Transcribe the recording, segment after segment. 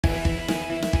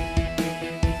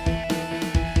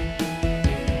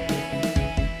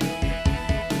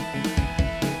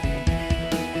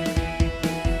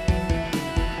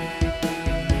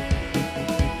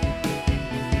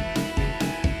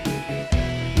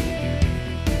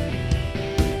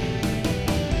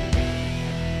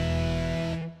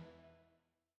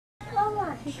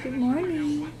Good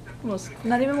morning. Almost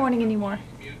not even morning anymore.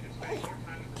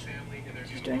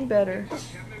 She's doing better.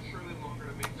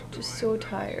 Just so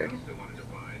tired.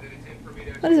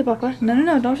 What is it, Papa?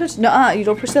 No, don't touch. No, you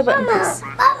don't push that button, please.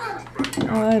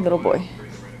 Oh, little boy.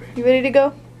 You ready to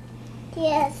go?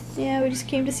 Yes. Yeah, we just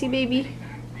came to see baby.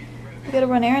 We gotta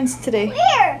run errands today.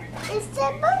 Where is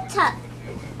the boat top?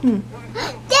 There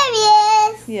he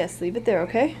is. Yes, leave it there,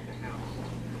 okay?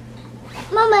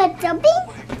 Mama, jumping?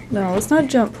 No, let's not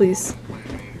jump, please.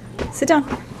 Sit down.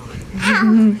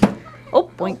 Oh,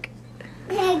 boink.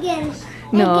 Again.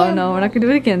 No, Again. no, we're not gonna do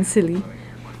it again, silly.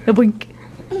 A boink.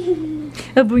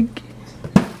 A boink.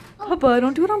 Papa,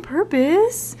 don't do it on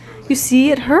purpose. You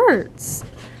see, it hurts.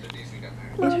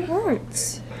 It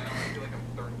hurts.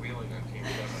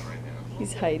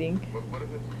 He's hiding.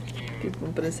 He's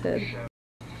bumping his head.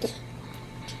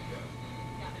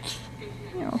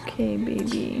 You're okay,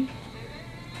 baby.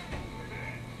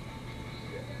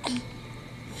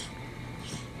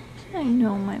 I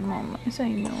know, my mama. Yes, I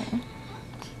know.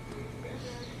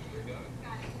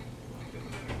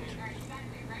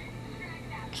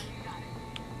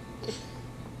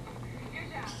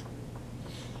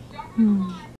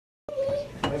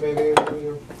 Hi, baby.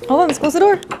 Hold on, let's close the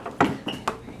door.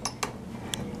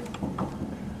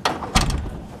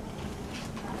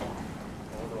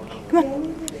 Come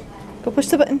on. Go push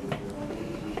the button.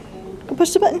 Go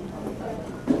push the button.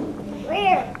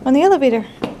 Where? On the elevator.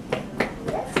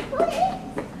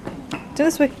 Do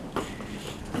this way.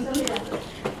 I'm just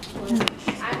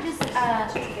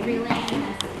relaying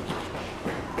this.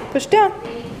 Push down.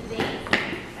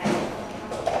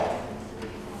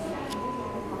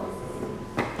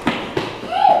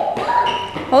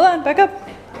 Hold on, back up.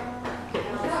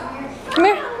 Come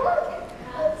here.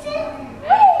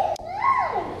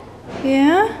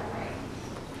 Yeah?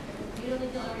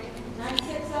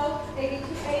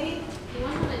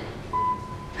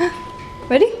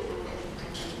 Ready?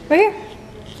 Right here.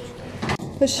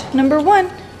 Push number 1.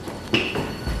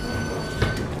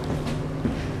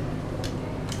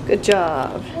 Good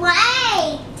job.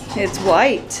 White. It's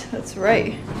white. That's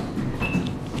right.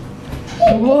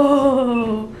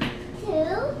 Whoa. 2.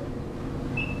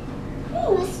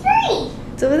 It's 3.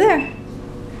 It's over there.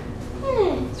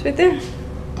 It's right there.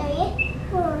 3,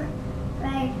 4,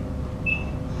 5,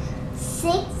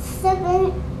 6,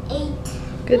 7, 8.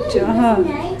 Good job.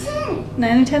 9, 10.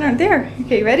 9 and 10 aren't there.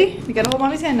 Okay, ready? You gotta hold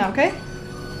mommy's hand now, okay?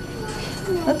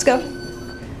 Let's go.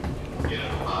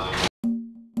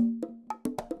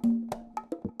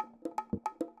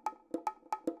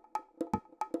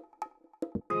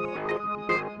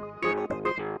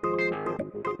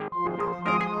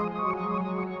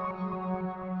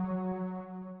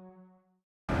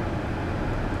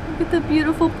 Look at the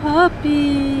beautiful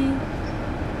puppy.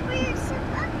 Where's the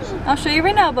puppy? I'll show you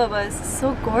right now, Bubba. It's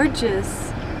so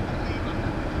gorgeous.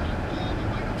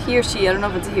 He or she, I don't know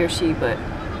if it's a he or she, but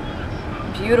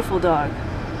beautiful dog.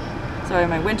 Sorry,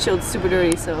 my windshield's super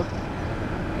dirty, so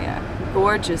yeah,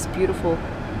 gorgeous, beautiful,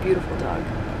 beautiful dog.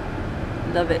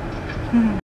 Love it.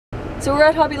 So we're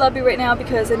at Hobby Lobby right now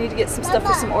because I need to get some stuff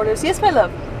for some orders. Yes, my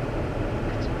love.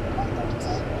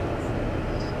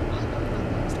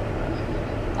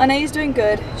 Anaya's doing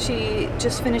good. She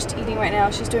just finished eating right now.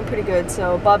 She's doing pretty good,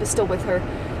 so Bob is still with her.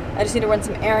 I just need to run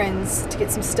some errands to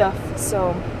get some stuff,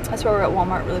 so that's why we're at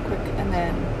Walmart really quick, and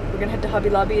then we're gonna head to Hobby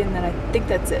Lobby, and then I think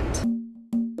that's it.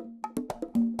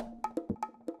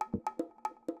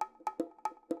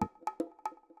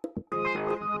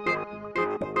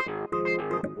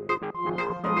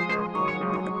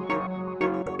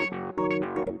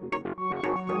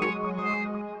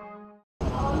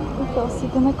 We fell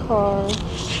asleep in the car,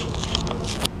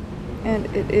 and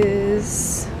it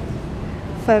is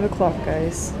 5 o'clock,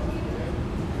 guys.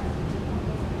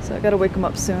 So I gotta wake him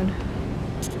up soon.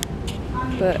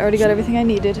 But I already got everything I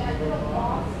needed.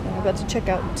 I'm about to check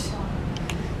out.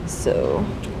 So,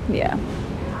 yeah.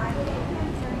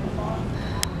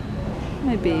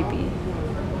 My baby.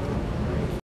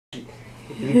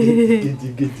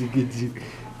 Get you.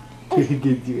 I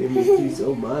missed you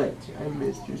so much. I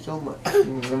missed you so much.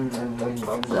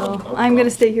 So, I'm gonna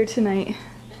stay here tonight.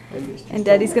 And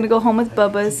Daddy's gonna go home with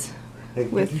Bubba's.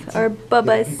 With our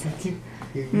Bubbas.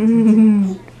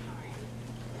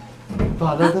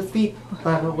 Follow the feet.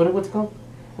 Follow, what's it called?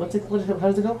 How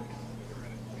does it go?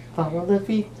 Follow the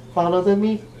feet. Follow the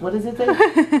meat. What does it say?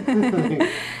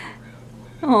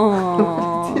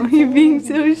 Aww, you're being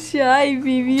so shy,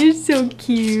 baby. You're so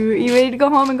cute. You ready to go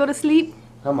home and go to sleep?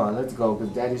 Come on, let's go,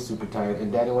 because Daddy's super tired,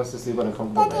 and Daddy wants to sleep on a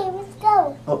comfortable Daddy, bed. let's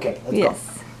go. Okay, let's go.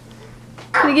 Yes.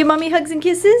 Can you give Mommy hugs and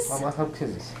kisses? Mama, hug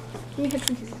kisses. Give me hugs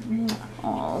and kisses.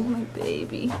 Oh, my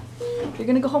baby. You're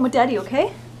gonna go home with Daddy,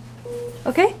 okay?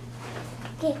 Okay?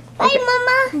 Okay. Bye,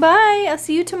 Mama. Bye. I'll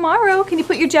see you tomorrow. Can you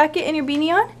put your jacket and your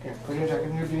beanie on? Here, put your jacket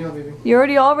and your beanie on, baby. You're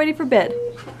already all ready for bed.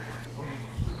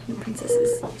 The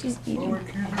princesses. She's eating.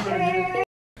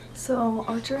 So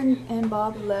Archer and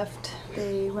Bob left.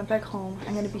 They went back home.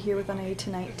 I'm gonna be here with Anae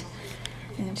tonight,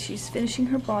 and she's finishing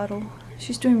her bottle.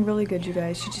 She's doing really good, you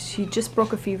guys. She just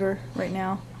broke a fever right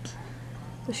now,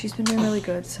 so she's been doing really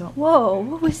good. So whoa,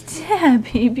 what was that,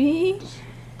 baby?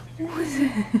 What was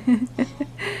that?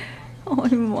 Oh,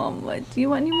 Mama, do you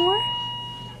want any more?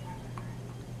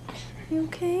 You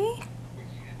okay?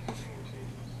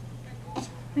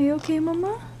 Are you okay,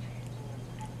 Mama?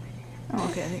 Oh,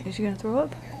 okay. I think, is she gonna throw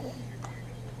up?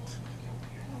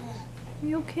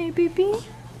 You okay, baby?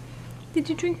 Did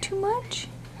you drink too much?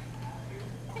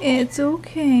 It's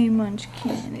okay,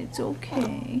 Munchkin. It's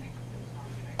okay.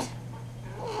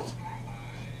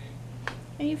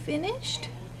 Are you finished?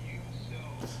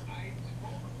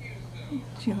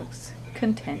 She looks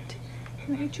content.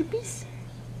 Right, Choopies?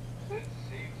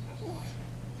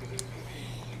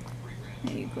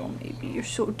 There you go, maybe. You're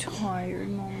so tired,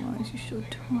 Mama. You're so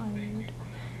tired.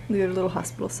 Look at her little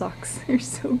hospital socks. They're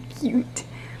so cute.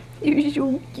 They're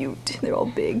so cute. They're all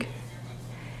big.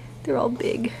 They're all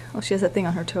big. Well, she has that thing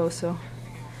on her toe, so.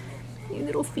 Your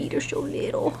little feet are so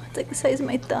little. It's like the size of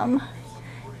my thumb.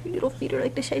 Your little feet are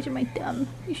like the size of my thumb.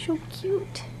 You're so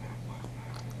cute.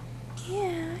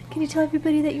 Yeah. Can you tell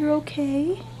everybody that you're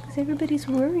okay? Because everybody's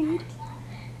worried.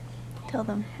 Tell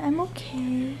them, I'm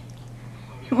okay.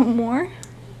 You want more?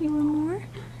 You want more?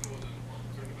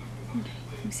 Okay,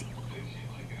 let me see.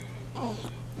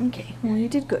 Okay, well, you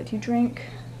did good. You drank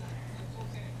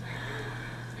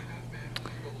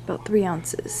about 3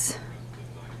 ounces.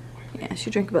 Yeah, she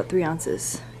drank about 3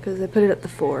 ounces because I put it at the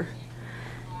 4.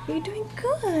 You're doing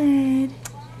good.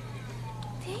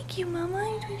 Thank you, Mama.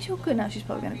 You're doing so good. Now she's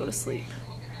probably gonna go to sleep.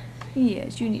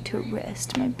 Yes, you need to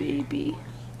rest, my baby.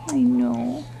 I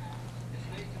know.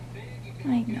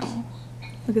 I know.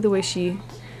 Look at the way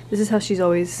this is how she's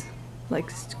always,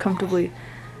 like, comfortably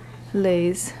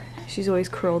lays. She's always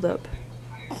curled up.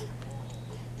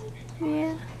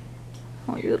 Yeah.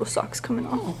 Oh, your little sock's coming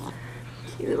off.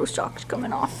 Your little sock's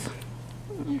coming off.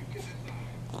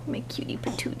 My cutie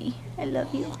patootie. I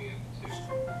love you.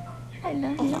 I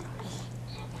love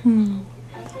you.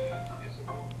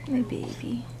 My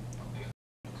baby.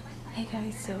 Hey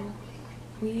guys, so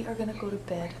we are gonna go to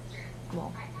bed.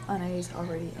 Well, Anae's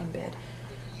already in bed.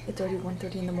 It's already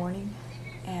 1:30 in the morning,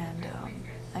 and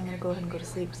I'm gonna go ahead and go to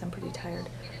sleep because I'm pretty tired.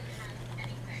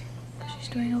 But she's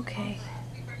doing okay.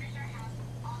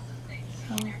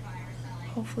 So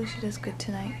hopefully she does good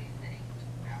tonight.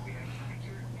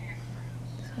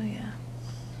 So yeah.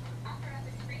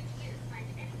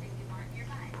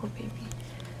 Poor baby.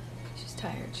 She's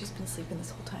tired. She's been sleeping this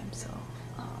whole time, so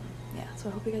yeah. So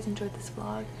I hope you guys enjoyed this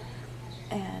vlog,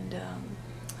 and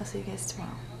I'll see you guys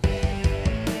tomorrow.